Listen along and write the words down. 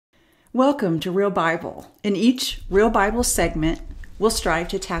Welcome to Real Bible. In each Real Bible segment, we'll strive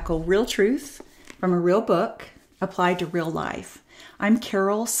to tackle real truth from a real book applied to real life. I'm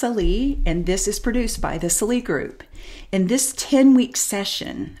Carol Sallee, and this is produced by the Sallee Group. In this 10-week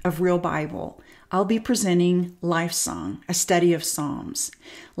session of Real Bible, I'll be presenting LIFESONG, a study of Psalms.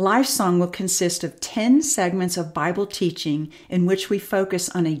 LIFESONG will consist of 10 segments of Bible teaching in which we focus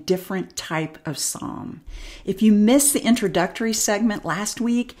on a different type of psalm. If you missed the introductory segment last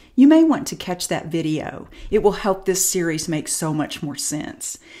week, you may want to catch that video. It will help this series make so much more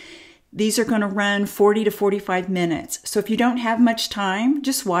sense. These are going to run 40 to 45 minutes. So if you don't have much time,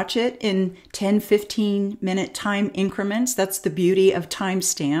 just watch it in 10, 15-minute time increments. That's the beauty of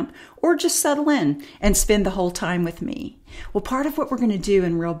timestamp. Or just settle in and spend the whole time with me. Well, part of what we're going to do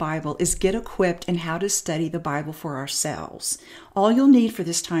in Real Bible is get equipped in how to study the Bible for ourselves. All you'll need for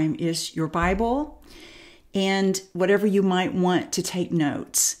this time is your Bible and whatever you might want to take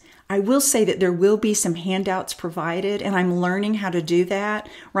notes. I will say that there will be some handouts provided, and I'm learning how to do that.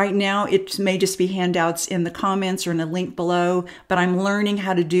 Right now, it may just be handouts in the comments or in a link below, but I'm learning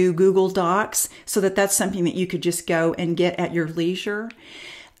how to do Google Docs so that that's something that you could just go and get at your leisure.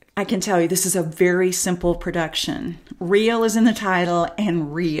 I can tell you this is a very simple production. Real is in the title,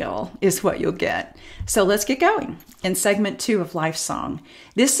 and real is what you'll get. So let's get going. In segment 2 of LIFESONG,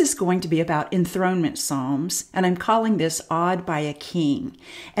 this is going to be about enthronement psalms, and I'm calling this Awed by a King.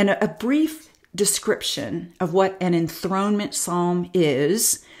 And a brief description of what an enthronement psalm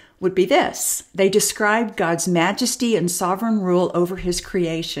is would be this. They describe God's majesty and sovereign rule over his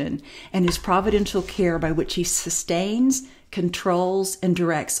creation and his providential care by which he sustains, controls, and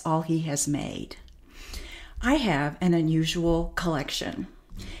directs all he has made. I have an unusual collection,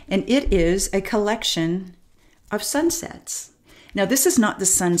 and it is a collection of sunsets. Now, this is not the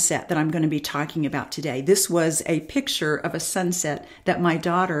sunset that I'm going to be talking about today. This was a picture of a sunset that my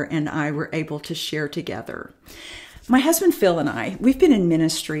daughter and I were able to share together. My husband Phil and I, we've been in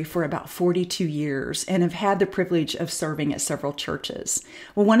ministry for about 42 years and have had the privilege of serving at several churches.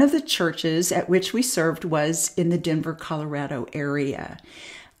 Well, one of the churches at which we served was in the Denver, Colorado area.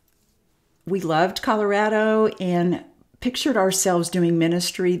 We loved Colorado and pictured ourselves doing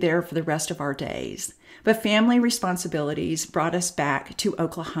ministry there for the rest of our days. But family responsibilities brought us back to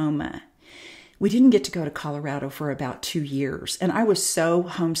Oklahoma. We didn't get to go to Colorado for about 2 years, and I was so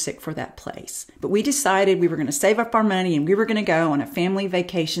homesick for that place. But we decided we were going to save up our money and we were going to go on a family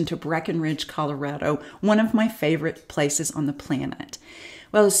vacation to Breckenridge, Colorado, one of my favorite places on the planet.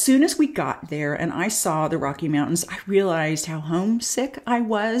 Well, as soon as we got there and I saw the Rocky Mountains, I realized how homesick I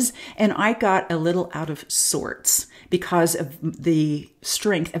was, and I got a little out of sorts because of the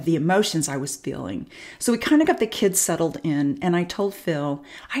strength of the emotions I was feeling. So we kind of got the kids settled in, and I told Phil,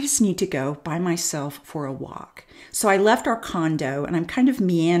 I just need to go by myself for a walk. So I left our condo, and I'm kind of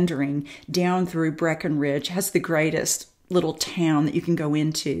meandering down through Breckenridge. It has the greatest little town that you can go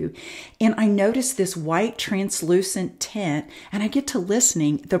into. And I noticed this white translucent tent, and I get to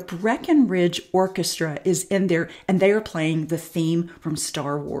listening. The Breckenridge Orchestra is in there, and they are playing the theme from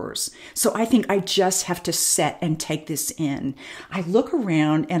Star Wars. So I think I just have to sit and take this in. I look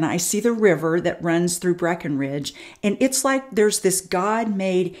around and I see the river that runs through Breckenridge, and it's like there's this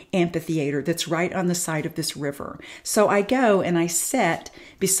God-made amphitheater that's right on the side of this river. So I go and I sit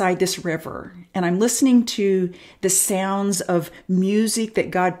beside this river, and I'm listening to the sounds of music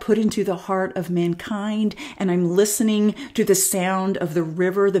that God put into the heart of mankind, and I'm listening to the sound of the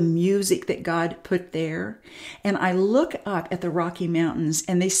river, the music that God put there. And I look up at the Rocky Mountains,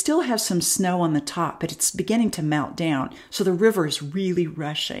 and they still have some snow on the top, but it's beginning to melt down, so the river is really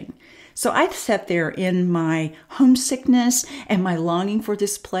rushing. So I sat there in my homesickness and my longing for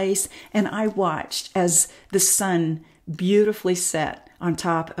this place, and I watched as the sun beautifully set on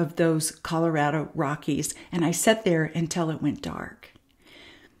top of those Colorado Rockies, and I sat there until it went dark.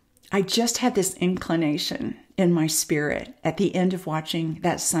 I just had this inclination in my spirit at the end of watching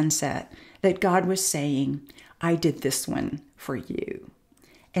that sunset that God was saying, I did this one for you.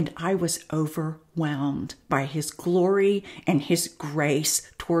 And I was overwhelmed by his glory and his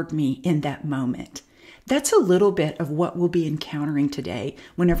grace toward me in that moment. That's a little bit of what we'll be encountering today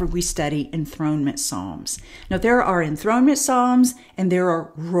whenever we study enthronement psalms. Now, there are enthronement psalms and there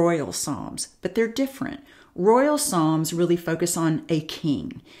are royal psalms, but they're different. Royal psalms really focus on a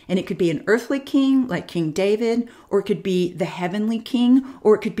king, and it could be an earthly king like King David, or it could be the heavenly king,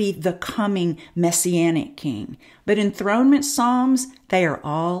 or it could be the coming messianic king. But enthronement psalms, they are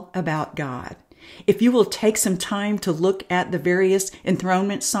all about God. If you will take some time to look at the various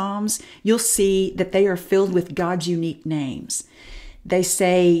enthronement psalms, you'll see that they are filled with God's unique names. They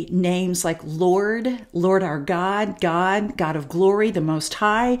say names like Lord, Lord our God, God of glory, the Most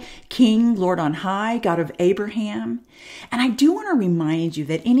High, King, Lord on high, God of Abraham. And I do want to remind you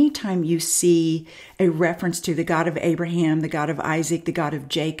that anytime you see a reference to the God of Abraham, the God of Isaac, the God of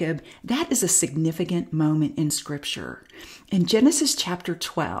Jacob, that is a significant moment in Scripture. In Genesis chapter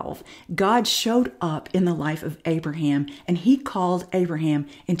 12, God showed up in the life of Abraham, and he called Abraham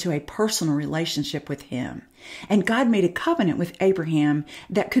into a personal relationship with him. And God made a covenant with Abraham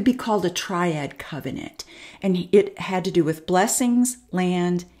that could be called a triad covenant. And it had to do with blessings,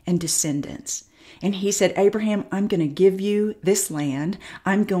 land, and descendants. And he said, Abraham, I'm going to give you this land.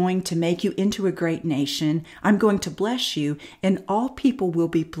 I'm going to make you into a great nation. I'm going to bless you, and all people will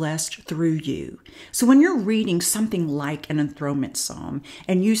be blessed through you. So when you're reading something like an enthronement psalm,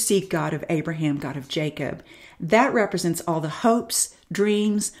 and you see God of Abraham, God of Jacob, that represents all the hopes,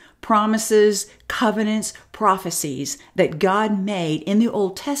 dreams, promises, covenants, prophecies that God made in the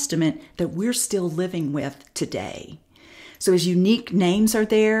Old Testament that we're still living with today. So his unique names are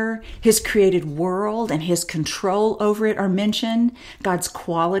there, his created world and his control over it are mentioned. God's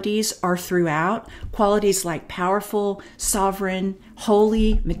qualities are throughout, qualities like powerful, sovereign,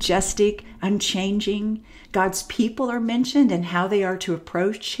 holy, majestic, unchanging. God's people are mentioned and how they are to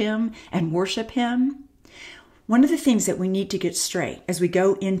approach him and worship him. One of the things that we need to get straight as we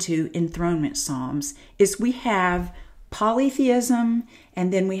go into enthronement psalms is we have polytheism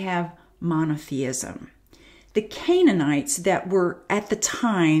and then we have monotheism. The Canaanites that were at the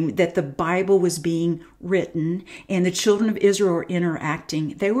time that the Bible was being written and the children of Israel were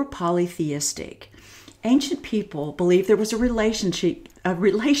interacting, they were polytheistic. Ancient people believed there was a relationship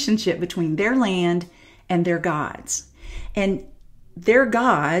between their land and their gods. And their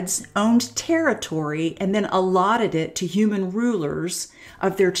gods owned territory and then allotted it to human rulers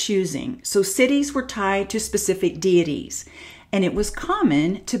of their choosing. So cities were tied to specific deities. And it was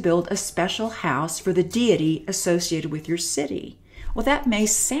common to build a special house for the deity associated with your city. Well, that may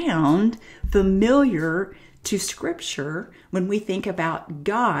sound familiar to Scripture when we think about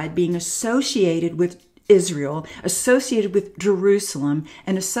God being associated with Israel, associated with Jerusalem,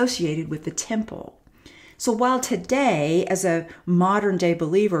 and associated with the temple. So while today, as a modern day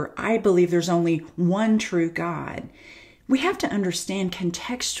believer, I believe there's only one true God, we have to understand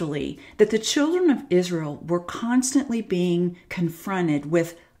contextually that the children of Israel were constantly being confronted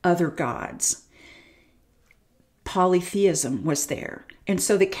with other gods. Polytheism was there. And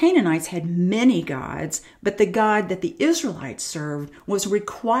so the Canaanites had many gods, but the God that the Israelites served was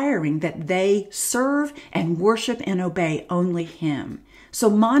requiring that they serve and worship and obey only him. So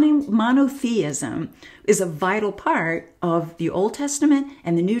monotheism is a vital part of the Old Testament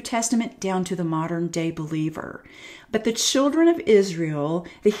and the New Testament down to the modern day believer. But the children of Israel,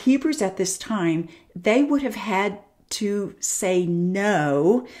 the Hebrews at this time, they would have had to say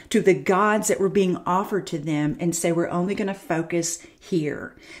no to the gods that were being offered to them and say, we're only going to focus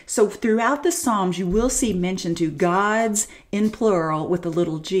here. So throughout the Psalms, you will see mention to gods in plural with a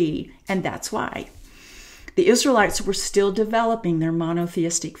little g, and that's why. The Israelites were still developing their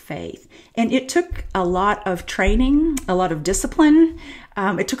monotheistic faith. And it took a lot of training, a lot of discipline.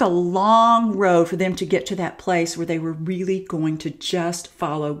 It took a long road for them to get to that place where they were really going to just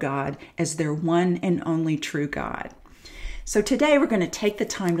follow God as their one and only true God. So today we're going to take the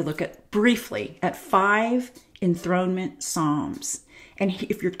time to look at briefly at 5 enthronement psalms. And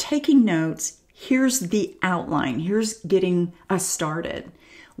if you're taking notes, here's the outline. Here's getting us started.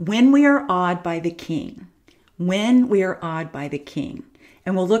 When we are awed by the King. When we are awed by the King.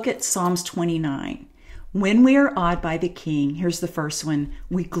 And we'll look at Psalms 29. When we are awed by the King, here's the first one,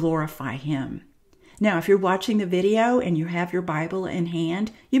 we glorify him. Now, if you're watching the video and you have your Bible in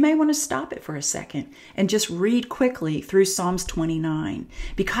hand, you may want to stop it for a second and just read quickly through Psalms 29.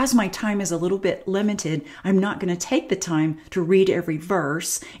 Because my time is a little bit limited, I'm not going to take the time to read every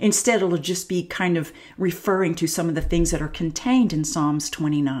verse. Instead, it'll just be kind of referring to some of the things that are contained in Psalms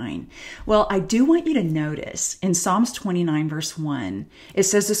 29. Well, I do want you to notice in Psalms 29, verse 1, it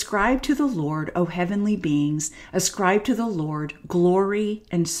says, ascribe to the Lord, O heavenly beings, ascribe to the Lord glory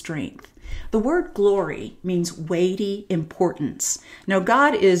and strength. The word glory means weighty importance. Now,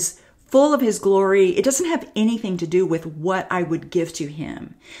 God is full of his glory. It doesn't have anything to do with what I would give to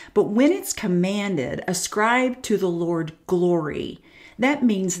him. But when it's commanded, ascribe to the Lord glory, that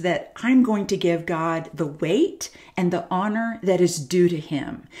means that I'm going to give God the weight and the honor that is due to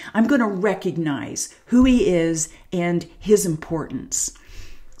him. I'm going to recognize who he is and his importance.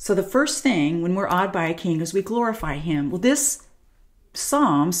 So the first thing when we're awed by a king is we glorify him. Well, this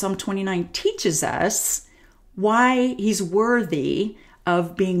Psalm 29, teaches us why he's worthy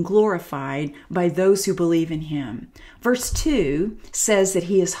of being glorified by those who believe in him. Verse 2 says that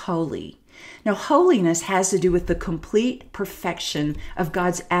he is holy. Now, holiness has to do with the complete perfection of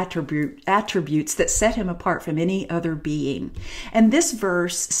God's attributes that set him apart from any other being. And this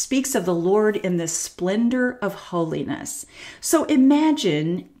verse speaks of the Lord in the splendor of holiness. So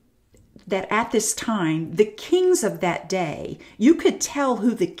imagine that at this time, the kings of that day, you could tell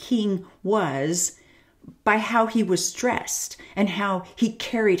who the king was by how he was dressed and how he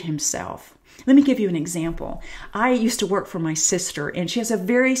carried himself. Let me give you an example. I used to work for my sister, and she has a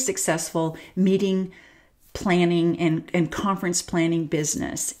very successful meeting planning and conference planning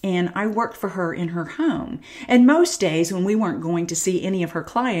business. And I worked for her in her home. And most days when we weren't going to see any of her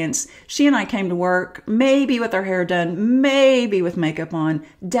clients, she and I came to work, maybe with our hair done, maybe with makeup on,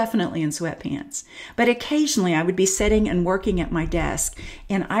 definitely in sweatpants. But occasionally I would be sitting and working at my desk,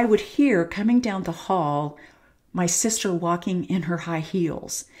 and I would hear coming down the hall my sister walking in her high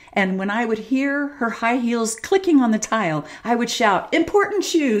heels. And when I would hear her high heels clicking on the tile, I would shout, important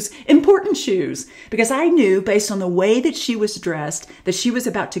shoes, because I knew based on the way that she was dressed that she was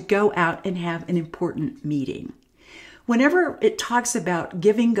about to go out and have an important meeting. Whenever it talks about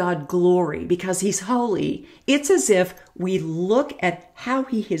giving God glory because he's holy, it's as if we look at how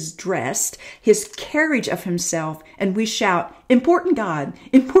he is dressed, his carriage of himself, and we shout, important God,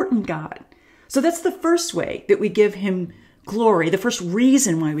 important God. So that's the first way that we give him glory. The first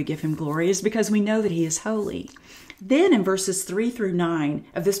reason why we give him glory is because we know that he is holy. Then in verses 3 through 9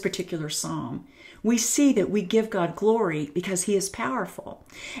 of this particular psalm, we see that we give God glory because he is powerful.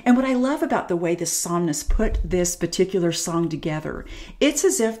 And what I love about the way the psalmist put this particular song together, it's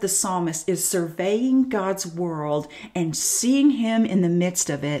as if the psalmist is surveying God's world and seeing him in the midst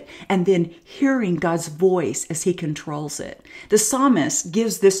of it, and then hearing God's voice as he controls it. The psalmist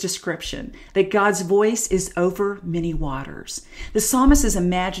gives this description, that God's voice is over many waters. The psalmist is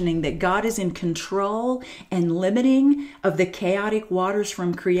imagining that God is in control and limiting of the chaotic waters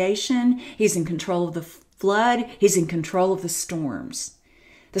from creation. He's in control of the flood. He's in control of the storms.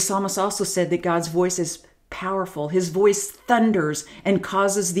 The psalmist also said that God's voice is powerful. His voice thunders and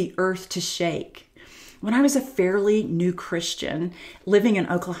causes the earth to shake. When I was a fairly new Christian living in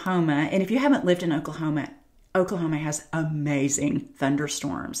Oklahoma, and if you haven't lived in Oklahoma has amazing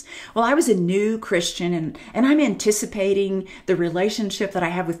thunderstorms. Well, I was a new Christian, and I'm anticipating the relationship that I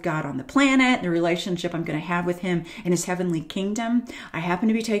have with God on the planet, the relationship I'm going to have with him in his heavenly kingdom. I happened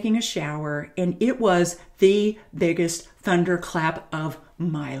to be taking a shower, and it was the biggest thunderclap of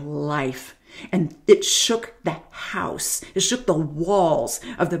my life. And it shook the house. It shook the walls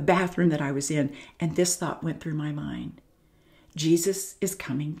of the bathroom that I was in. And this thought went through my mind. Jesus is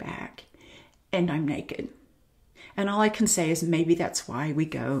coming back, and I'm naked. And all I can say is maybe that's why we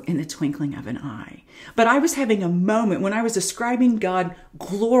go in the twinkling of an eye. But I was having a moment when I was ascribing God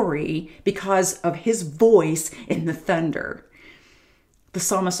glory because of his voice in the thunder. The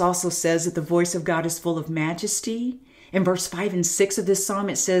psalmist also says that the voice of God is full of majesty. In verse 5 and 6 of this psalm,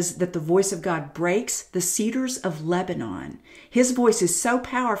 it says that the voice of God breaks the cedars of Lebanon. His voice is so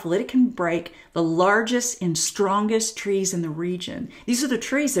powerful that it can break the largest and strongest trees in the region. These are the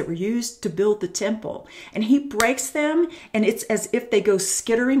trees that were used to build the temple. And he breaks them, and it's as if they go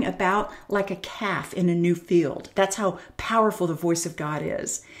skittering about like a calf in a new field. That's how powerful the voice of God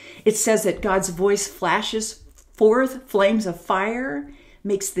is. It says that God's voice flashes forth flames of fire,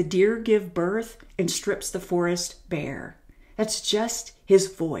 makes the deer give birth, and strips the forest bare. That's just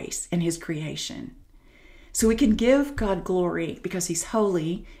his voice and his creation. So we can give God glory because he's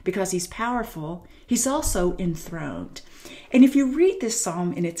holy, because he's powerful. He's also enthroned. And if you read this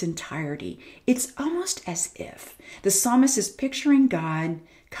psalm in its entirety, it's almost as if the psalmist is picturing God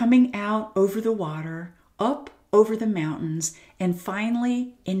coming out over the water, up over the mountains, and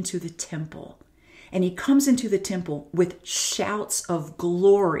finally into the temple. And he comes into the temple with shouts of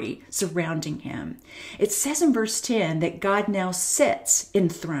glory surrounding him. It says in verse 10 that God now sits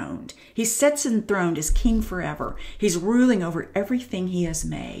enthroned. He sits enthroned as king forever. He's ruling over everything he has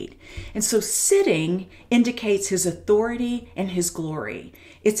made. And so sitting indicates his authority and his glory.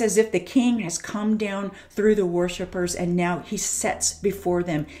 It's as if the king has come down through the worshipers, and now he sits before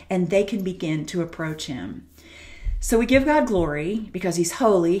them and they can begin to approach him. So we give God glory because he's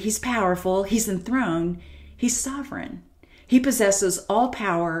holy, he's powerful, he's enthroned, he's sovereign. He possesses all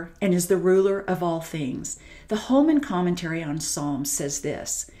power and is the ruler of all things. The Holman commentary on Psalms says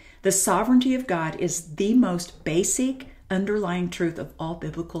this: the sovereignty of God is the most basic underlying truth of all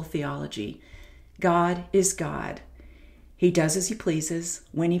biblical theology. God is God. He does as he pleases,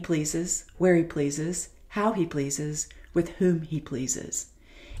 when he pleases, where he pleases, how he pleases, with whom he pleases.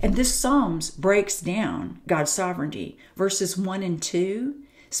 And this Psalms breaks down God's sovereignty. Verses 1 and 2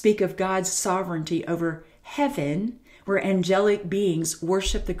 speak of God's sovereignty over heaven, where angelic beings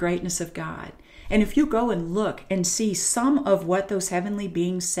worship the greatness of God. And if you go and look and see, some of what those heavenly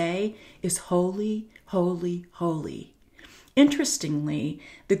beings say is holy, holy, holy. Interestingly,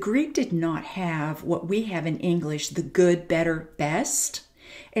 the Greek did not have what we have in English, the good, better, best.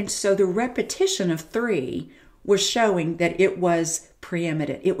 And so the repetition of 3 was showing that it was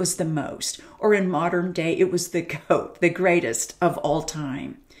preeminent. It was the most. Or in modern day, it was the GOAT, the greatest of all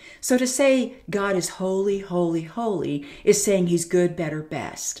time. So to say God is holy, holy, holy is saying he's good, better,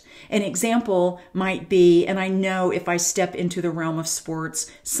 best. An example might be, and I know if I step into the realm of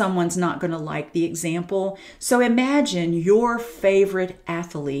sports, someone's not going to like the example. So imagine your favorite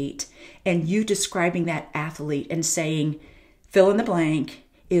athlete and you describing that athlete and saying, fill in the blank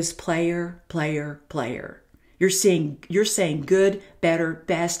is player, player, player. You're saying good, better,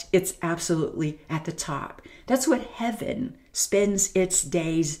 best. It's absolutely at the top. That's what heaven spends its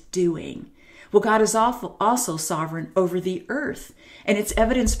days doing. Well, God is also sovereign over the earth, and it's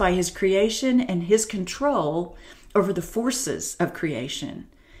evidenced by his creation and his control over the forces of creation.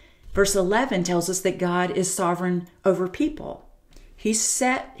 Verse 11 tells us that God is sovereign over people. He's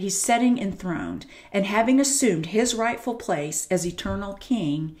sitting enthroned, and having assumed his rightful place as eternal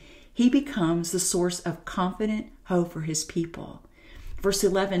king, he becomes the source of confident hope for his people. Verse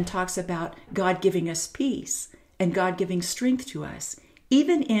 11 talks about God giving us peace and God giving strength to us,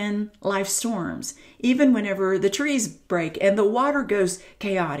 even in life storms, even whenever the trees break and the water goes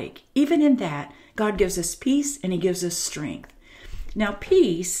chaotic. Even in that, God gives us peace and he gives us strength. Now,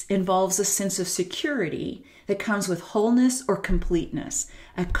 peace involves a sense of security that comes with wholeness or completeness,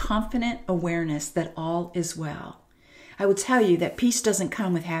 a confident awareness that all is well. I will tell you that peace doesn't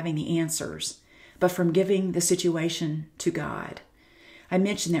come with having the answers, but from giving the situation to God. I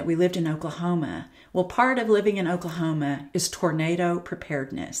mentioned that we lived in Oklahoma. Well, part of living in Oklahoma is tornado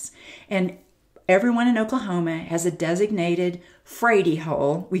preparedness. And everyone in Oklahoma has a designated Frady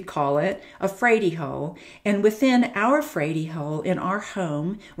hole, we call it, a Frady hole. And within our Frady hole in our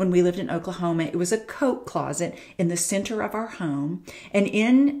home, when we lived in Oklahoma, it was a coat closet in the center of our home. And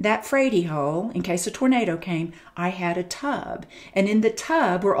in that Frady hole, in case a tornado came, I had a tub. And in the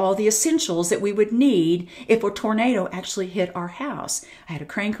tub were all the essentials that we would need if a tornado actually hit our house. I had a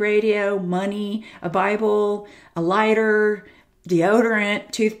crank radio, money, a Bible, a lighter,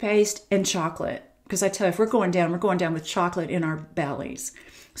 deodorant, toothpaste, and chocolate. Because I tell you, if we're going down with chocolate in our bellies.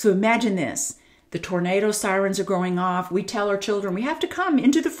 So imagine this. The tornado sirens are going off. We tell our children, we have to come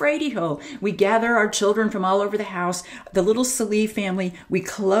into the Frady hole. We gather our children from all over the house, the little Salih family. We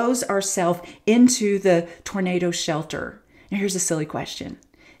close ourselves into the tornado shelter. Now here's a silly question.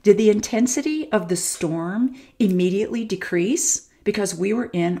 Did the intensity of the storm immediately decrease because we were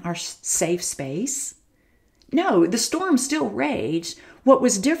in our safe space? No, the storm still raged. What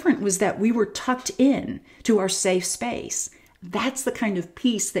was different was that we were tucked in to our safe space. That's the kind of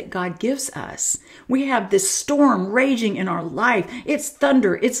peace that God gives us. We have this storm raging in our life. It's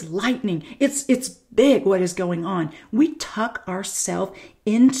thunder, it's lightning, it's big what is going on. We tuck ourselves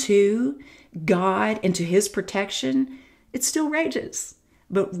into God, into his protection. It still rages.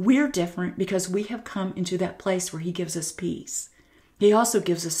 But we're different because we have come into that place where he gives us peace. He also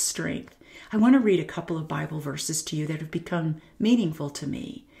gives us strength. I want to read a couple of Bible verses to you that have become meaningful to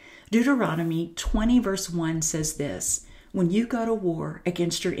me. Deuteronomy 20 verse 1 says this, when you go to war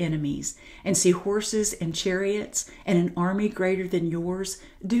against your enemies and see horses and chariots and an army greater than yours,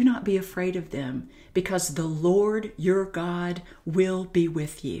 do not be afraid of them, because the Lord your God will be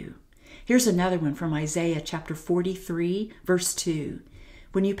with you. Here's another one from Isaiah chapter 43 verse 2.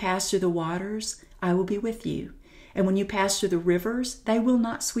 When you pass through the waters, I will be with you. And when you pass through the rivers, they will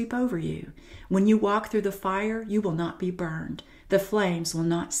not sweep over you. When you walk through the fire, you will not be burned. The flames will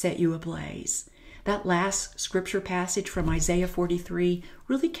not set you ablaze. That last scripture passage from Isaiah 43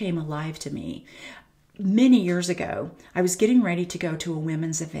 really came alive to me. Many years ago, I was getting ready to go to a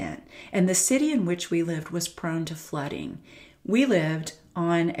women's event, and the city in which we lived was prone to flooding. We lived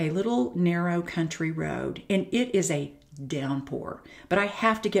on a little narrow country road, and it is a downpour, but I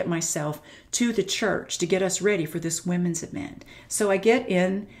have to get myself to the church to get us ready for this women's event. So I get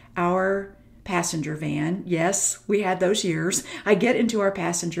in our passenger van. Yes, we had those years. I get into our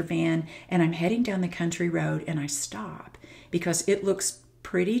passenger van and I'm heading down the country road, and I stop because it looks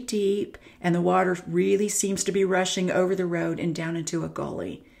pretty deep and the water really seems to be rushing over the road and down into a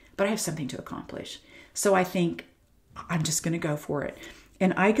gully. But I have something to accomplish. So I think I'm just going to go for it.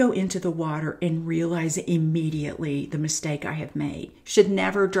 And I go into the water and realize immediately the mistake I have made. Should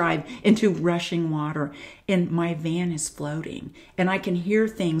never drive into rushing water. And my van is floating. And I can hear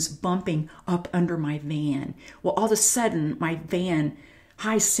things bumping up under my van. Well, all of a sudden, my van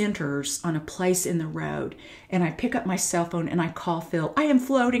high centers on a place in the road. And I pick up my cell phone and I call Phil. I am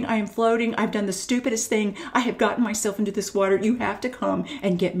floating. I am floating. I've done the stupidest thing. I have gotten myself into this water. You have to come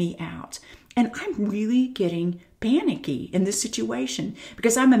and get me out. And I'm really getting panicky in this situation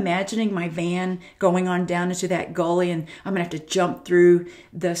because I'm imagining my van going on down into that gully and I'm going to have to jump through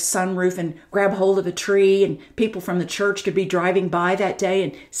the sunroof and grab hold of a tree, and people from the church could be driving by that day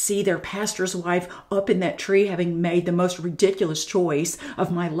and see their pastor's wife up in that tree having made the most ridiculous choice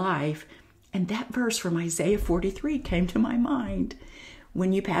of my life. And that verse from Isaiah 43 came to my mind.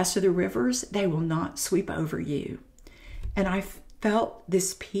 When you pass through the rivers, they will not sweep over you. And I felt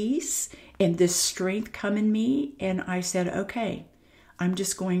this peace and this strength come in me. And I said, okay, I'm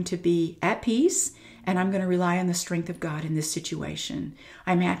just going to be at peace and I'm going to rely on the strength of God in this situation.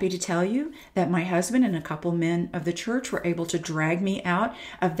 I'm happy to tell you that my husband and a couple men of the church were able to drag me out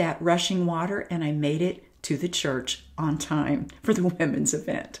of that rushing water, and I made it to the church on time for the women's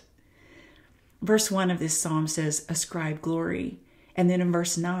event. Verse 1 of this psalm says, ascribe glory. And then in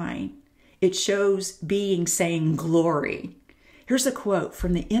verse 9, it shows being saying glory. Here's a quote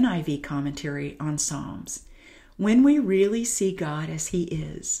from the NIV commentary on Psalms. When we really see God as He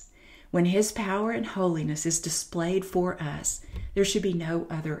is, when His power and holiness is displayed for us, there should be no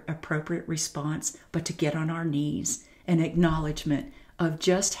other appropriate response but to get on our knees, an acknowledgement of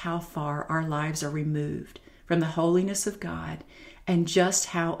just how far our lives are removed from the holiness of God, and just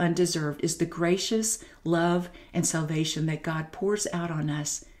how undeserved is the gracious love and salvation that God pours out on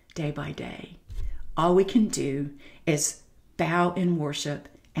us day by day. All we can do is bow in worship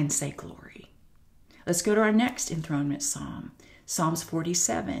and say glory. Let's go to our next enthronement psalm, Psalms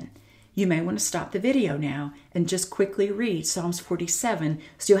 47. You may want to stop the video now and just quickly read Psalms 47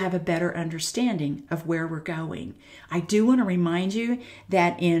 so you'll have a better understanding of where we're going. I do want to remind you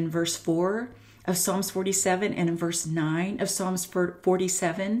that in verse 4 of Psalms 47 and in verse 9 of Psalms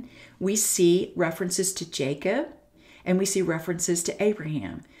 47, we see references to Jacob and we see references to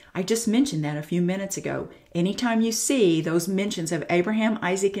Abraham. I just mentioned that a few minutes ago. Anytime you see those mentions of Abraham,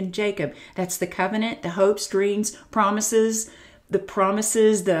 Isaac, and Jacob, that's the covenant, the hopes, dreams, promises, the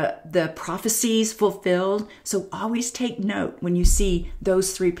prophecies fulfilled. So always take note when you see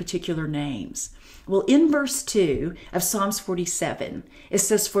those three particular names. Well, in verse 2 of Psalms 47, it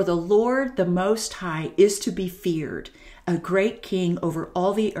says, for the Lord, the Most High, is to be feared, a great king over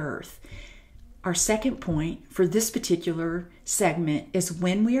all the earth. Our second point for this particular segment is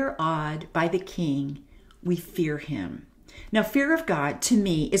when we are awed by the King, we fear Him. Now, fear of God, to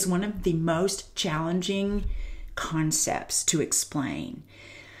me, is one of the most challenging concepts to explain.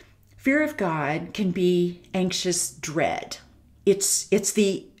 Fear of God can be anxious dread. It's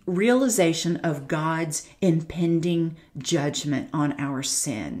the realization of God's impending judgment on our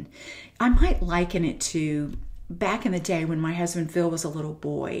sin. I might liken it to back in the day when my husband Phil was a little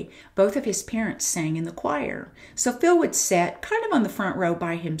boy. Both of his parents sang in the choir. So Phil would sit kind of on the front row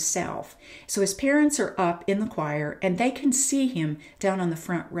by himself. So his parents are up in the choir and they can see him down on the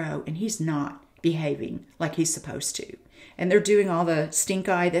front row, and he's not behaving like he's supposed to. And they're doing all the stink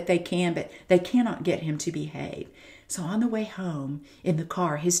eye that they can, but they cannot get him to behave. So on the way home in the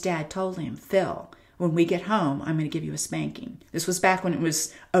car, his dad told him, Phil, when we get home, I'm going to give you a spanking. This was back when it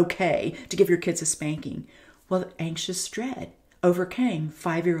was okay to give your kids a spanking. Well, anxious dread overcame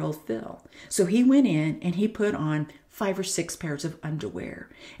 5-year-old Phil. So he went in and he put on 5 or 6 pairs of underwear.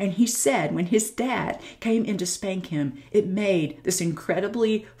 And he said when his dad came in to spank him, it made this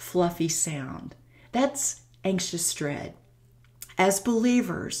incredibly fluffy sound. That's anxious dread. As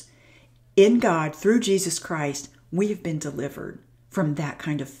believers in God through Jesus Christ, we have been delivered from that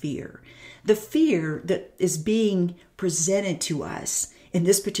kind of fear. The fear that is being presented to us in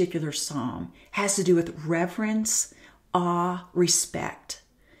this particular psalm has to do with reverence, awe, respect.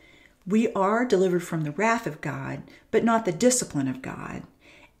 We are delivered from the wrath of God, but not the discipline of God.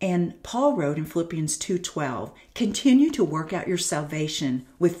 And Paul wrote in Philippians 2:12, continue to work out your salvation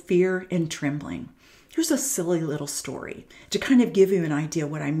with fear and trembling. Here's a silly little story to kind of give you an idea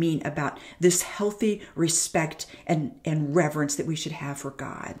what I mean about this healthy respect and reverence that we should have for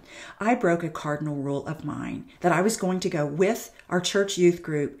God. I broke a cardinal rule of mine that I was going to go with our church youth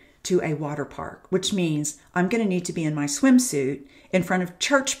group to a water park, which means I'm going to need to be in my swimsuit in front of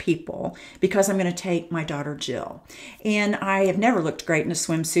church people because I'm going to take my daughter Jill. And I have never looked great in a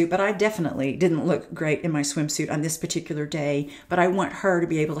swimsuit, but I definitely didn't look great in my swimsuit on this particular day, but I want her to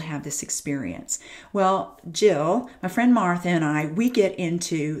be able to have this experience. Well, Jill, my friend Martha, and I, we get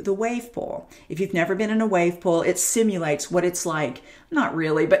into the wave pool. If you've never been in a wave pool, it simulates what it's like, not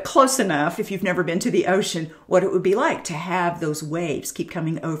really, but close enough if you've never been to the ocean, what it would be like to have those waves keep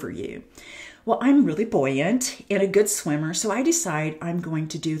coming over you. Well, I'm really buoyant and a good swimmer, so I decide I'm going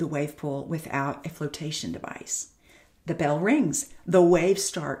to do the wave pool without a flotation device. The bell rings, the waves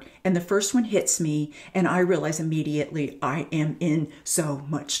start, and the first one hits me, and I realize immediately I am in so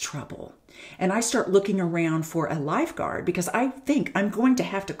much trouble. And I start looking around for a lifeguard because I think I'm going to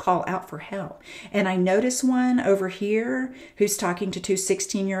have to call out for help. And I notice one over here who's talking to two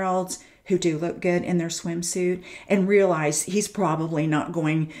 16-year-olds who do look good in their swimsuit and realize he's probably not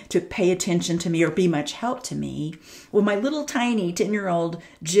going to pay attention to me or be much help to me. Well, my little tiny 10-year-old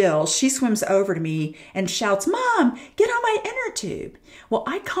Jill, she swims over to me and shouts, "Mom, get on my inner tube." Well,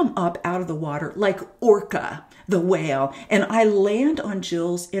 I come up out of the water like Orca, the whale, and I land on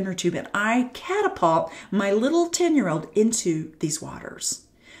Jill's inner tube and I catapult my little 10-year-old into these waters.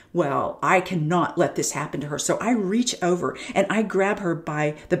 Well, I cannot let this happen to her. So I reach over and I grab her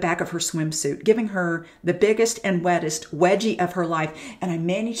by the back of her swimsuit, giving her the biggest and wettest wedgie of her life. And I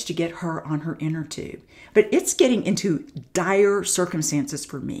manage to get her on her inner tube. But it's getting into dire circumstances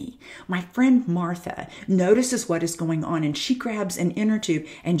for me. My friend Martha notices what is going on and she grabs an inner tube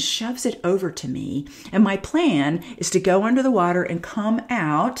and shoves it over to me. And my plan is to go under the water and come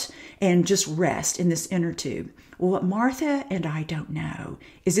out and just rest in this inner tube. Well, what Martha and I don't know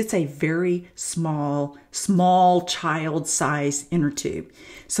is it's a very small child size inner tube.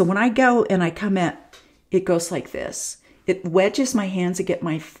 So when I go and I come in, it goes like this. It wedges my hands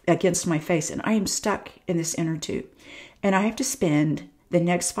against my face and I am stuck in this inner tube. And I have to spend the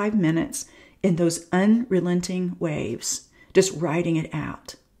next 5 minutes in those unrelenting waves, just riding it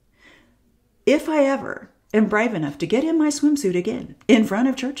out. If I ever am brave enough to get in my swimsuit again in front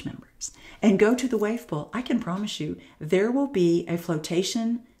of church members and go to the wave pool, I can promise you there will be a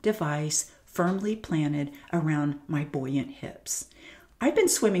flotation device firmly planted around my buoyant hips. I've been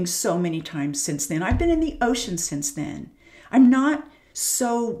swimming so many times since then. I've been in the ocean since then. I'm not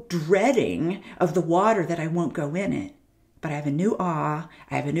so dreading of the water that I won't go in it, but I have a new awe,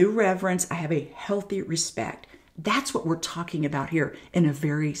 I have a new reverence, I have a healthy respect. That's what we're talking about here in a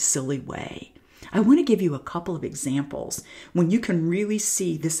very silly way. I want to give you a couple of examples when you can really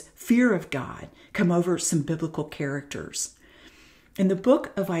see this fear of God come over some biblical characters. In the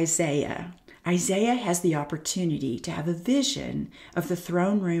book of Isaiah, Isaiah has the opportunity to have a vision of the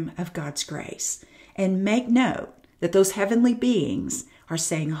throne room of God's grace and make note that those heavenly beings are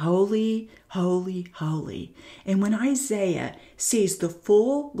saying, "Holy, holy, holy." And when Isaiah sees the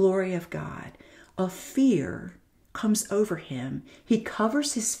full glory of God, a fear comes over him. He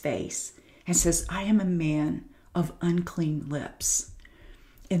covers his face and says, "I am a man of unclean lips."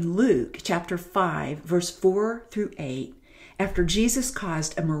 In Luke chapter 5, verse 4 through 8, after Jesus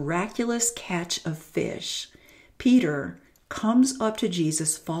caused a miraculous catch of fish, Peter comes up to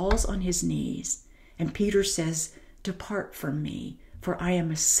Jesus, falls on his knees, and Peter says, "Depart from me, for I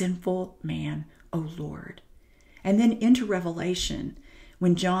am a sinful man, O Lord." And then into Revelation,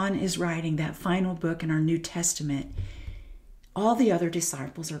 when John is writing that final book in our New Testament, all the other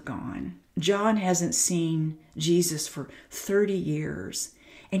disciples are gone. John hasn't seen Jesus for 30 years,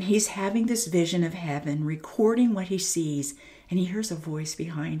 and he's having this vision of heaven, recording what he sees, and he hears a voice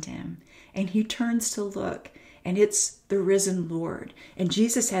behind him, and he turns to look, and it's the risen Lord. And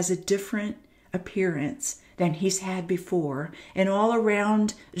Jesus has a different appearance than he's had before, and all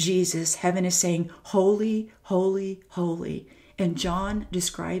around Jesus, heaven is saying, "Holy, holy, holy." And John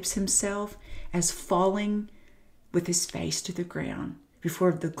describes himself as falling with his face to the ground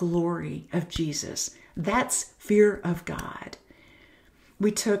before the glory of Jesus. That's fear of God.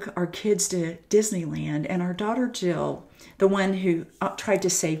 We took our kids to Disneyland, and our daughter Jill, the one who tried to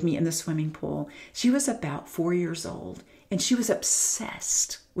save me in the swimming pool, she was about 4 years old, and she was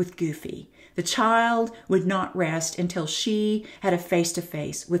obsessed with Goofy. The child would not rest until she had a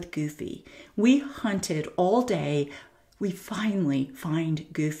face-to-face with Goofy. We hunted all day. We finally find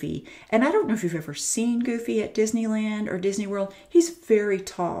Goofy. And I don't know if you've ever seen Goofy at Disneyland or Disney World. He's very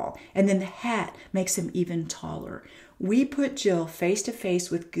tall, and then the hat makes him even taller. We put Jill face to face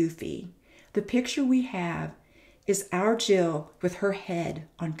with Goofy. The picture we have is our Jill with her head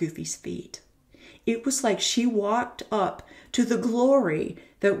on Goofy's feet. It was like she walked up to the glory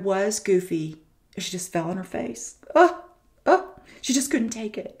that was Goofy. She just fell on her face. She just couldn't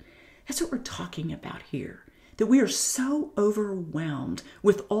take it. That's what we're talking about here. that we are so overwhelmed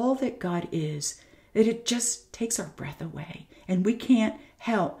with all that God is that it just takes our breath away and we can't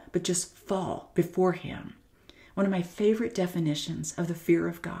help but just fall before him. One of my favorite definitions of the fear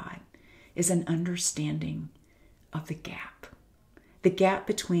of God is an understanding of the gap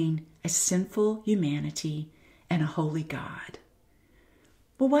between a sinful humanity and a holy God.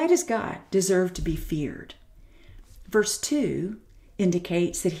 Well, why does God deserve to be feared? Verse 2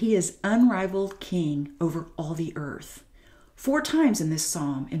 indicates that he is unrivaled king over all the earth. 4 times in this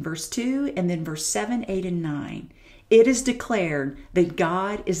psalm, in verse 2 and then verse 7, 8, and 9, it is declared that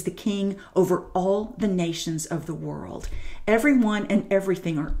God is the king over all the nations of the world. Everyone and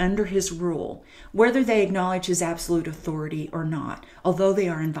everything are under his rule, whether they acknowledge his absolute authority or not, although they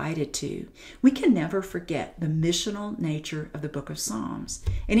are invited to. We can never forget the missional nature of the book of Psalms.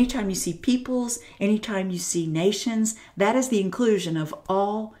 Anytime you see peoples, anytime you see nations, that is the inclusion of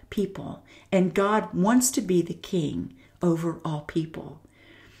all people. And God wants to be the king over all people.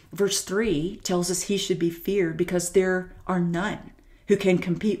 Verse 3 tells us he should be feared because there are none who can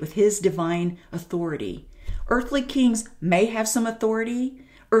compete with his divine authority. Earthly kings may have some authority,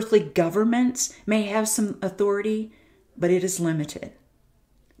 earthly governments may have some authority, but it is limited.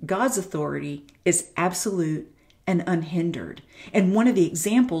 God's authority is absolute and unhindered. And one of the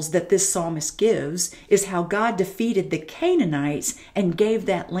examples that this psalmist gives is how God defeated the Canaanites and gave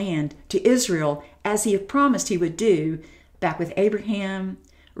that land to Israel as he had promised he would do back with Abraham,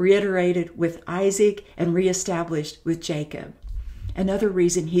 reiterated with Isaac, and reestablished with Jacob. Another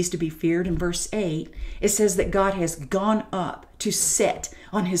reason he's to be feared, in verse 8, it says that God has gone up to sit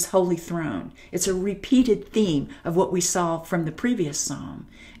on his holy throne. It's a repeated theme of what we saw from the previous psalm.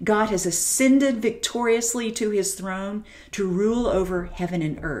 God has ascended victoriously to his throne to rule over heaven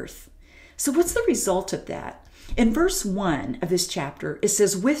and earth. So what's the result of that? In verse 1 of this chapter, it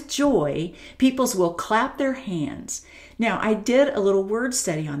says, with joy, peoples will clap their hands. Now, I did a little word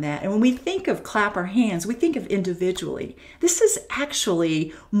study on that, and when we think of clap our hands, we think of individually. This is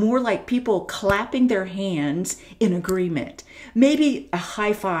actually more like people clapping their hands in agreement. Maybe a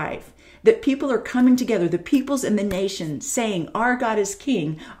high five, that people are coming together, the peoples and the nations, saying, our God is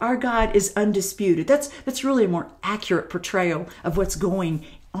king, our God is undisputed. That's really a more accurate portrayal of what's going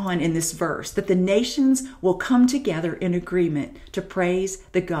on in this verse, that the nations will come together in agreement to praise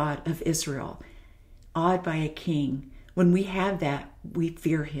the God of Israel. Awed by a king. When we have that, we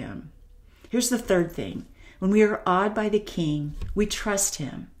fear him. Here's the third thing. When we are awed by the king, we trust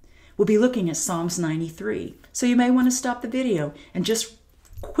him. We'll be looking at Psalms 93. So you may want to stop the video and just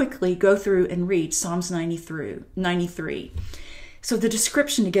quickly go through and read Psalms 93. So the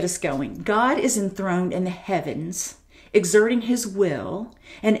description to get us going. God is enthroned in the heavens, exerting his will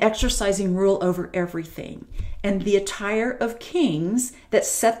and exercising rule over everything. And the attire of kings that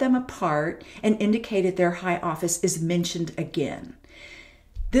set them apart and indicated their high office is mentioned again.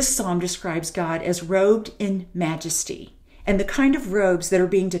 This psalm describes God as robed in majesty. And the kind of robes that are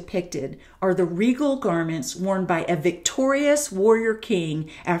being depicted are the regal garments worn by a victorious warrior king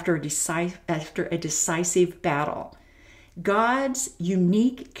after a decisive battle. God's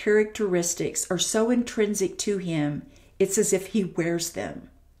unique characteristics are so intrinsic to him, it's as if he wears them.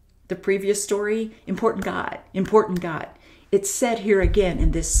 The previous story, important God. It's said here again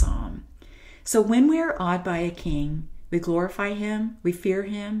in this psalm. So when we are awed by a king, we glorify him, we fear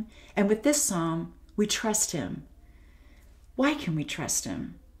him, and with this psalm, we trust him. Why can we trust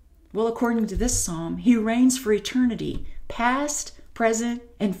him? Well, according to this psalm, he reigns for eternity, past, present,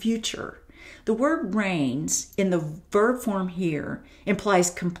 and future. The word reigns in the verb form here implies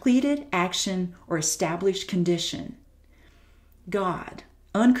completed action or established condition. God,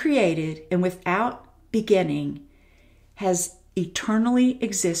 uncreated and without beginning, has eternally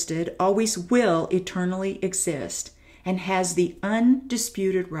existed, always will eternally exist, and has the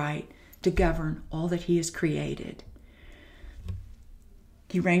undisputed right to govern all that he has created.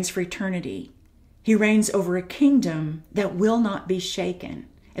 He reigns for eternity. He reigns over a kingdom that will not be shaken.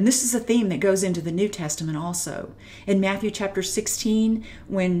 And this is a theme that goes into the New Testament also. In Matthew chapter 16,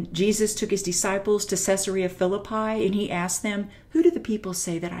 when Jesus took his disciples to Caesarea Philippi and he asked them, who do the people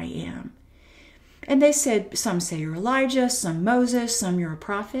say that I am? And they said, some say you're Elijah, some Moses, some you're a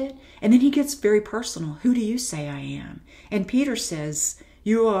prophet. And then he gets very personal. Who do you say I am? And Peter says,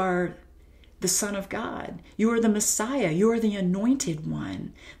 you are the Son of God. You are the Messiah. You are the anointed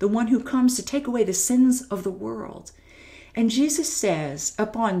one, the one who comes to take away the sins of the world. And Jesus says,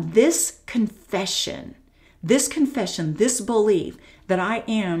 upon this confession, this belief that I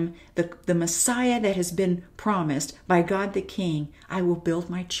am the Messiah that has been promised by God the King, I will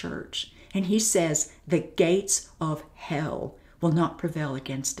build my church. And he says, the gates of hell will not prevail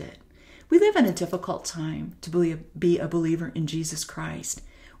against it. We live in a difficult time to be a believer in Jesus Christ.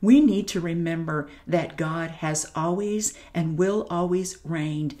 We need to remember that God has always and will always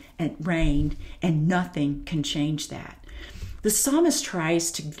reigned, and nothing can change that. The psalmist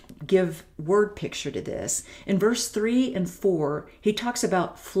tries to give word picture to this. In verse 3 and 4, he talks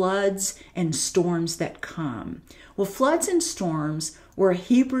about floods and storms that come. Well, floods and storms were a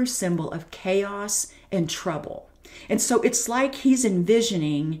Hebrew symbol of chaos and trouble. And so it's like he's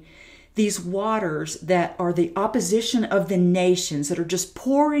envisioning these waters that are the opposition of the nations that are just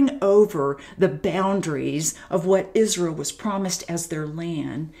pouring over the boundaries of what Israel was promised as their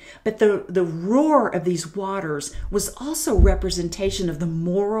land. But the roar of these waters was also representation of the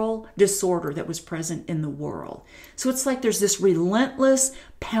moral disorder that was present in the world. So it's like there's this relentless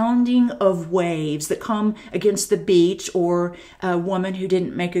pounding of waves that come against the beach or a woman who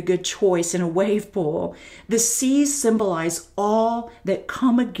didn't make a good choice in a wave pool. The seas symbolize all that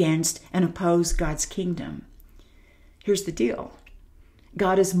come against and oppose God's kingdom. Here's the deal.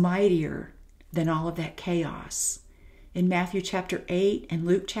 God is mightier than all of that chaos. In Matthew chapter 8 and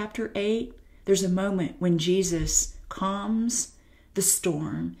Luke chapter 8, there's a moment when Jesus calms the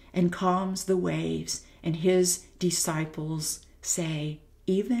storm and calms the waves, and his disciples say,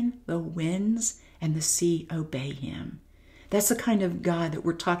 even the winds and the sea obey him. That's the kind of God that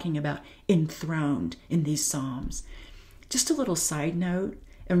we're talking about enthroned in these Psalms. Just a little side note,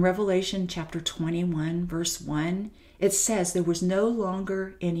 in Revelation chapter 21, verse 1, it says there was no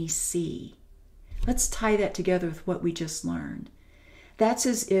longer any sea. Let's tie that together with what we just learned. That's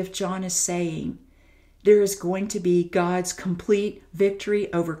as if John is saying there is going to be God's complete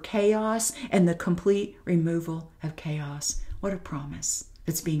victory over chaos and the complete removal of chaos. What a promise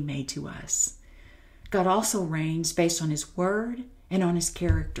that's being made to us. God also reigns based on his word and on his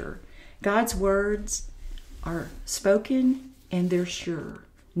character. God's words are spoken and they're sure,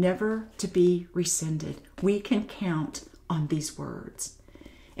 never to be rescinded. We can count on these words.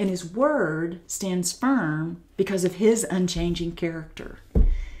 And his word stands firm because of his unchanging character.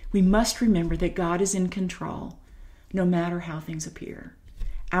 We must remember that God is in control, no matter how things appear.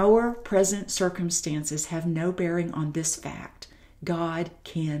 Our present circumstances have no bearing on this fact. God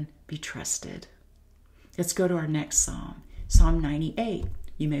can be trusted. Let's go to our next psalm, Psalm 98.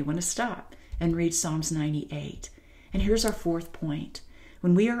 You may want to stop and read Psalms 98. And here's our fourth point.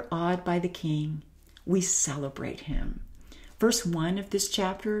 When we are awed by the King, we celebrate him. Verse 1 of this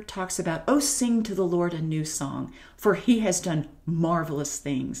chapter talks about, "Oh, sing to the Lord a new song, for he has done marvelous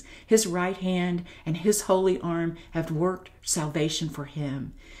things. His right hand and his holy arm have worked salvation for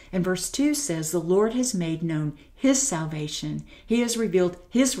him." And verse 2 says, "The Lord has made known his salvation. He has revealed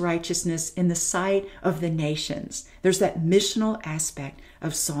his righteousness in the sight of the nations." There's that missional aspect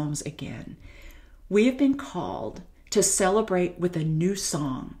of Psalms again. We have been called to celebrate with a new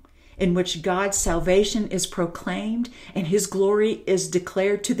song, in which God's salvation is proclaimed and his glory is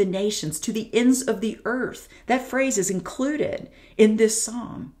declared to the nations, to the ends of the earth. That phrase is included in this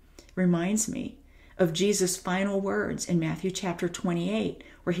psalm. Reminds me of Jesus' final words in Matthew chapter 28,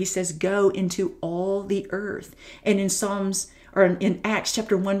 where he says, "Go into all the earth." And in Acts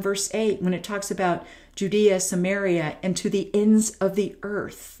chapter 1, verse 8, when it talks about Judea, Samaria, and to the ends of the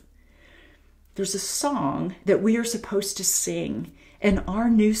earth. There's a song that we are supposed to sing. And our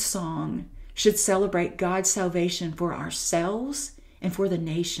new song should celebrate God's salvation for ourselves and for the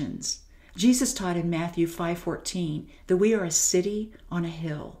nations. Jesus taught in Matthew 5:14 that we are a city on a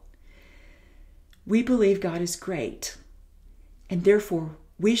hill. We believe God is great, and therefore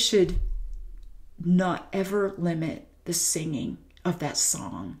we should not ever limit the singing of that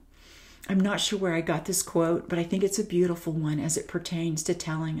song. I'm not sure where I got this quote, but I think it's a beautiful one as it pertains to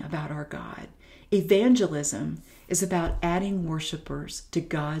telling about our God. Evangelism is about adding worshipers to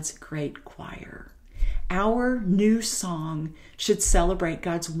God's great choir. Our new song should celebrate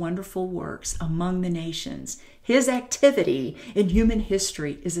God's wonderful works among the nations. His activity in human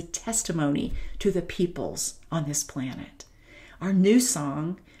history is a testimony to the peoples on this planet. Our new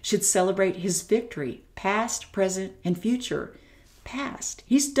song should celebrate his victory, past, present, and future. Past,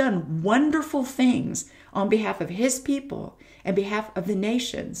 he's done wonderful things on behalf of his people and behalf of the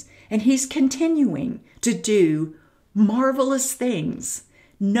nations, and he's continuing to do marvelous things.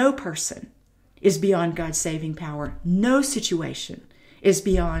 No person is beyond God's saving power. No situation is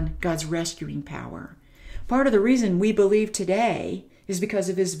beyond God's rescuing power. Part of the reason we believe today is because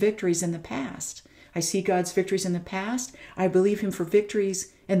of his victories in the past. I see God's victories in the past. I believe him for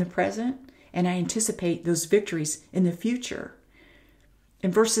victories in the present, and I anticipate those victories in the future.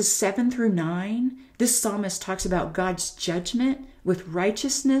 In verses 7 through 9, this psalmist talks about God's judgment with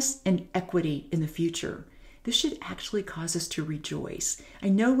righteousness and equity in the future. this should actually cause us to rejoice. I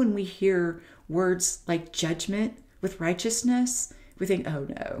know when we hear words like judgment with righteousness, we think, oh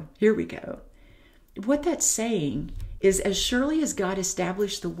no, here we go. What that's saying is, as surely as God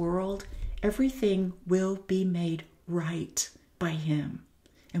established the world, everything will be made right by him.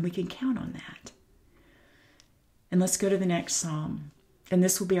 And we can count on that. And let's go to the next psalm. And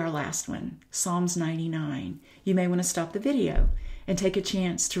this will be our last one, Psalms 99. You may want to stop the video and take a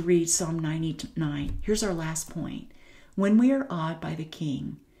chance to read Psalm 99. Here's our last point. When we are awed by the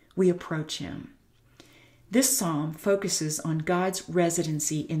King, we approach him. This psalm focuses on God's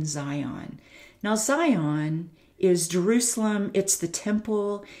residency in Zion. Now, Zion is Jerusalem. It's the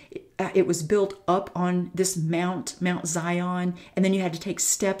temple. It was built up on this Mount Zion, and then you had to take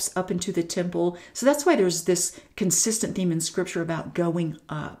steps up into the temple. So that's why there's this consistent theme in Scripture about going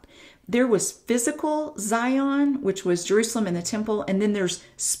up. There was physical Zion, which was Jerusalem and the temple, and then there's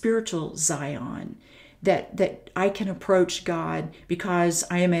spiritual Zion, that I can approach God because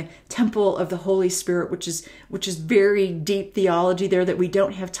I am a temple of the Holy Spirit, which is very deep theology there that we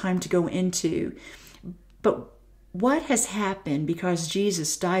don't have time to go into. But what has happened because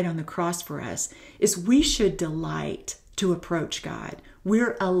Jesus died on the cross for us is we should delight to approach God.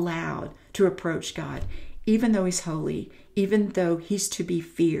 We're allowed to approach God, even though he's holy, even though he's to be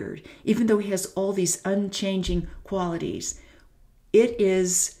feared, even though he has all these unchanging qualities. It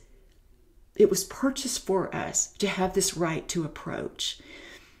was purchased for us to have this right to approach.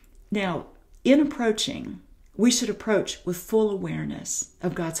 Now, in approaching, we should approach with full awareness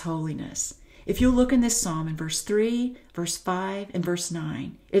of God's holiness. If you look in this psalm in verse 3, verse 5, and verse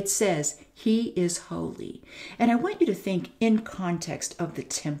 9, it says, he is holy. And I want you to think in context of the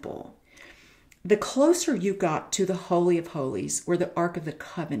temple. The closer you got to the Holy of Holies, where the Ark of the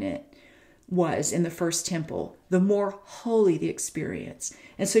Covenant was in the first temple, the more holy the experience.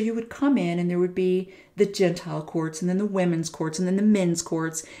 And so you would come in and there would be the Gentile courts, and then the women's courts, and then the men's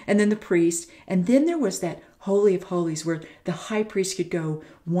courts, and then the priest. And then there was that Holy of Holies where the high priest could go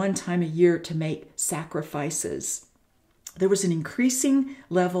one time a year to make sacrifices. There was an increasing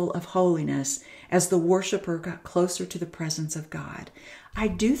level of holiness as the worshiper got closer to the presence of God. I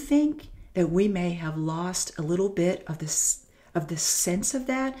do think that we may have lost a little bit of this sense of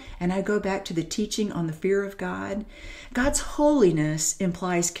that. And I go back to the teaching on the fear of God. God's holiness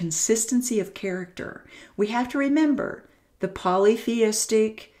implies consistency of character. We have to remember the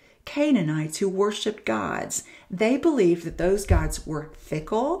polytheistic Canaanites who worshiped gods. They believed that those gods were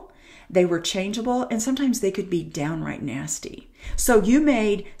fickle, they were changeable, and sometimes they could be downright nasty. So you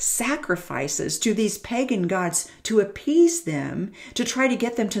made sacrifices to these pagan gods to appease them, to try to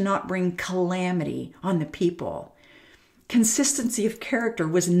get them to not bring calamity on the people. Consistency of character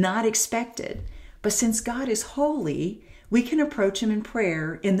was not expected. But since God is holy, we can approach him in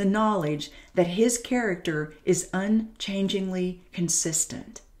prayer in the knowledge that his character is unchangingly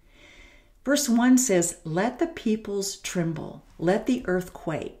consistent. Verse 1 says, let the peoples tremble, let the earth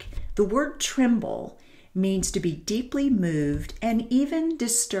quake. The word tremble means to be deeply moved and even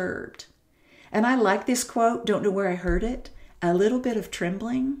disturbed. And I like this quote, don't know where I heard it. A little bit of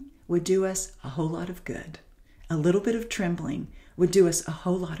trembling would do us a whole lot of good. A little bit of trembling would do us a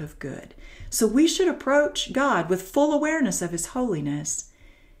whole lot of good. So we should approach God with full awareness of his holiness.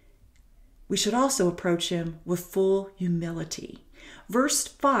 We should also approach him with full humility. Verse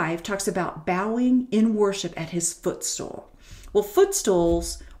 5 talks about bowing in worship at his footstool. Well,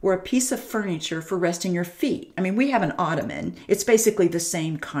 footstools were a piece of furniture for resting your feet. I mean, we have an ottoman. It's basically the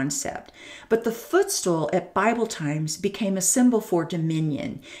same concept. But the footstool at Bible times became a symbol for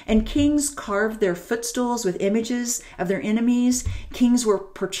dominion. And kings carved their footstools with images of their enemies. Kings were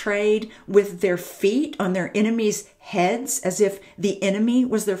portrayed with their feet on their enemies' heads as if the enemy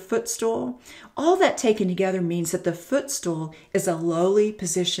was their footstool. All that taken together means that the footstool is a lowly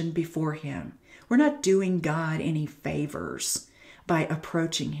position before him. We're not doing God any favors by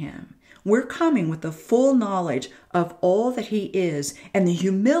approaching him. We're coming with the full knowledge of all that he is and the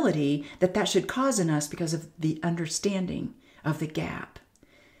humility that should cause in us because of the understanding of the gap.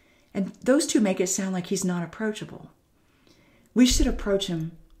 And those two make it sound like he's not approachable. We should approach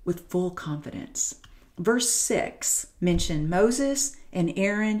him with full confidence. Verse 6 mentioned Moses and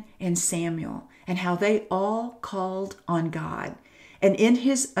Aaron and Samuel and how they all called on God. And in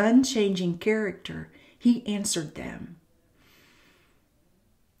his unchanging character, he answered them.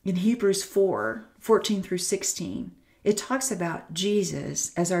 In Hebrews 4:14 through 16, it talks about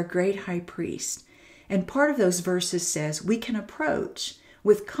Jesus as our great high priest. And part of those verses says we can approach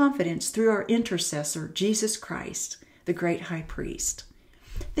with confidence through our intercessor, Jesus Christ, the great high priest.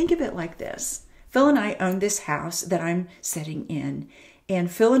 Think of it like this. Phil and I own this house that I'm sitting in, And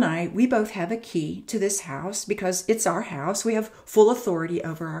Phil and I, we both have a key to this house because it's our house. We have full authority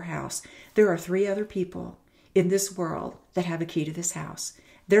over our house. There are 3 other people in this world that have a key to this house.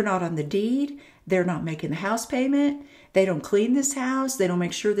 They're not on the deed. They're not making the house payment. They don't clean this house. They don't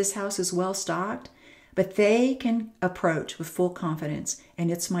make sure this house is well stocked. But they can approach with full confidence, and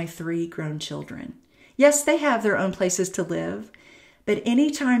it's my 3 grown children. Yes, they have their own places to live, but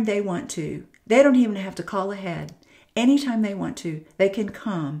anytime they want to, they don't even have to call ahead. Anytime they want to, they can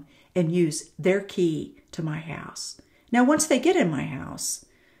come and use their key to my house. Now, once they get in my house,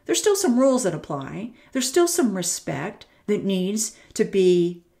 there's still some rules that apply. There's still some respect that needs to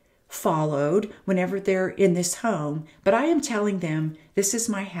be followed whenever they're in this home. But I am telling them, this is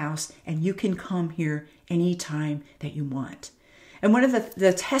my house and you can come here anytime that you want. And one of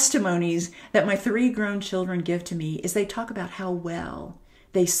the testimonies that my 3 grown children give to me is they talk about how well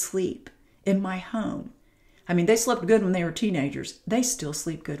they sleep in my home. I mean, they slept good when they were teenagers. They still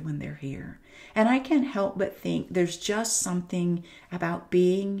sleep good when they're here. And I can't help but think there's just something about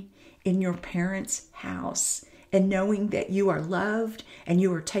being in your parents' house and knowing that you are loved and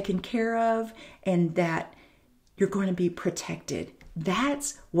you are taken care of and that you're going to be protected.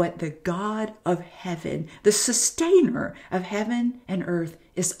 That's what the God of heaven, the sustainer of heaven and earth,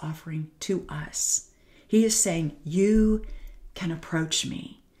 is offering to us. He is saying, you can approach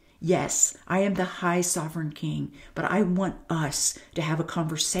me. Yes, I am the high sovereign king, but I want us to have a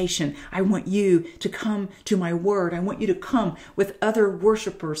conversation. I want you to come to my word. I want you to come with other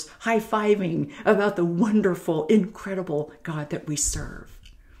worshipers high-fiving about the wonderful, incredible God that we serve.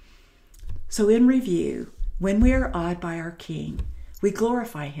 So in review, when we are awed by our king, we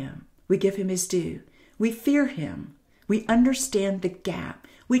glorify him. We give him his due. We fear him. We understand the gap.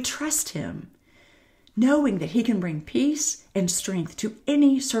 We trust him, knowing that he can bring peace and strength to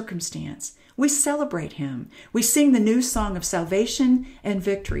any circumstance. We celebrate him. We sing the new song of salvation and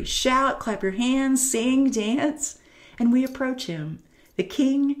victory. Shout, clap your hands, sing, dance, and we approach him. The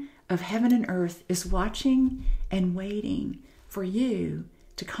King of heaven and earth is watching and waiting for you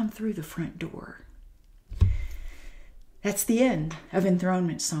to come through the front door. That's the end of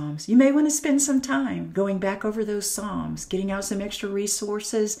Enthronement Psalms. You may want to spend some time going back over those Psalms, getting out some extra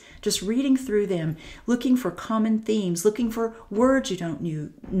resources, just reading through them, looking for common themes, looking for words you don't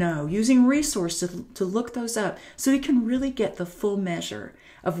know, using resources to look those up so you can really get the full measure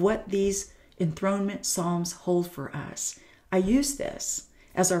of what these Enthronement Psalms hold for us. I use this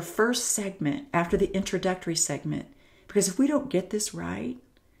as our first segment after the introductory segment because if we don't get this right,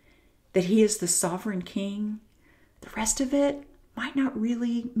 that he is the sovereign king, the rest of it might not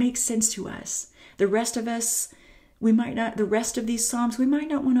really make sense to us. The rest of these Psalms, we might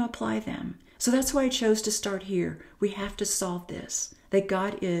not want to apply them. So that's why I chose to start here. We have to solve this, that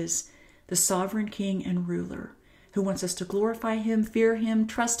God is the sovereign king and ruler who wants us to glorify him, fear him,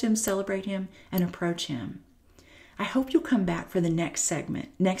 trust him, celebrate him, and approach him. I hope you'll come back for the next segment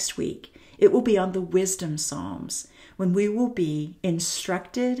next week. It will be on the Wisdom Psalms when we will be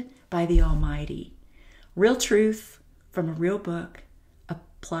instructed by the Almighty. Real truth from a real book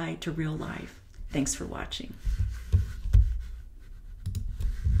applied to real life. Thanks for watching.